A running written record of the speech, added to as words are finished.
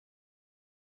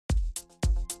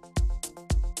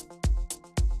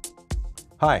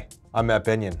Hi, I'm Matt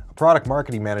Bennion, a product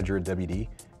marketing manager at WD,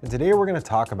 and today we're going to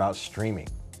talk about streaming.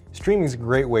 Streaming is a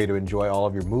great way to enjoy all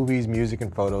of your movies, music,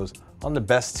 and photos on the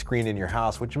best screen in your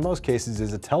house, which in most cases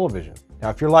is a television.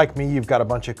 Now, if you're like me, you've got a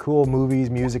bunch of cool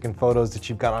movies, music, and photos that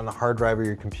you've got on the hard drive of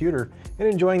your computer, and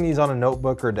enjoying these on a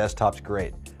notebook or a desktop's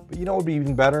great. But you know what would be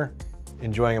even better?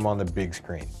 Enjoying them on the big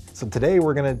screen. So today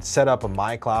we're going to set up a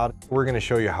MyCloud. We're going to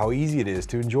show you how easy it is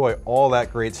to enjoy all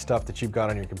that great stuff that you've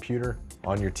got on your computer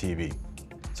on your TV.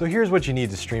 So here's what you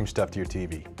need to stream stuff to your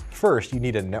TV. First, you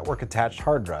need a network attached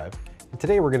hard drive. And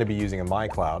today we're going to be using a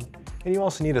MyCloud. And you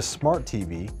also need a smart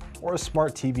TV or a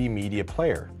smart TV media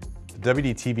player. The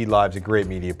WD TV Live is a great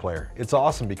media player. It's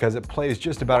awesome because it plays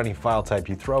just about any file type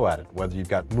you throw at it. Whether you've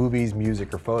got movies,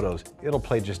 music, or photos, it'll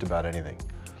play just about anything.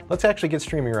 Let's actually get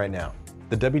streaming right now.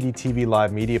 The WD TV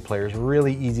Live media player is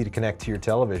really easy to connect to your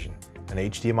television. An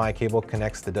HDMI cable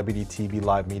connects the WD TV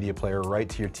Live media player right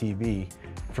to your TV.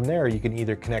 From there, you can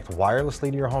either connect wirelessly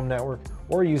to your home network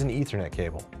or use an Ethernet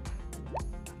cable.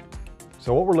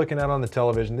 So what we're looking at on the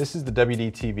television, this is the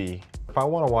WD TV. If I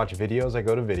want to watch videos, I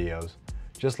go to videos.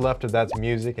 Just left of that's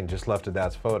music and just left of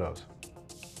that's photos.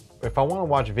 If I want to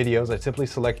watch videos, I simply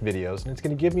select videos and it's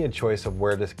going to give me a choice of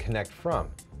where to connect from.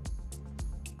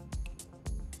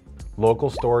 Local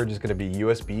storage is going to be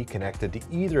USB connected to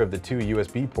either of the two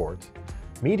USB ports.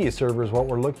 Media server is what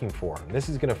we're looking for. This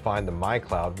is going to find the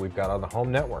MyCloud we've got on the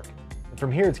home network. And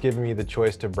from here, it's giving me the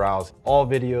choice to browse all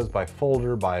videos by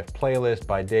folder, by playlist,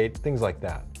 by date, things like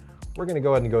that. We're going to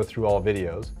go ahead and go through all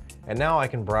videos. And now I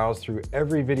can browse through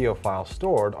every video file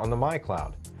stored on the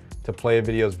MyCloud. To play a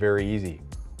video is very easy.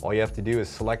 All you have to do is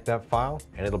select that file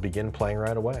and it'll begin playing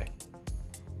right away.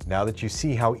 Now that you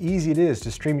see how easy it is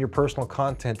to stream your personal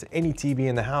content to any TV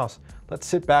in the house, let's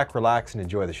sit back, relax, and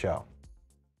enjoy the show.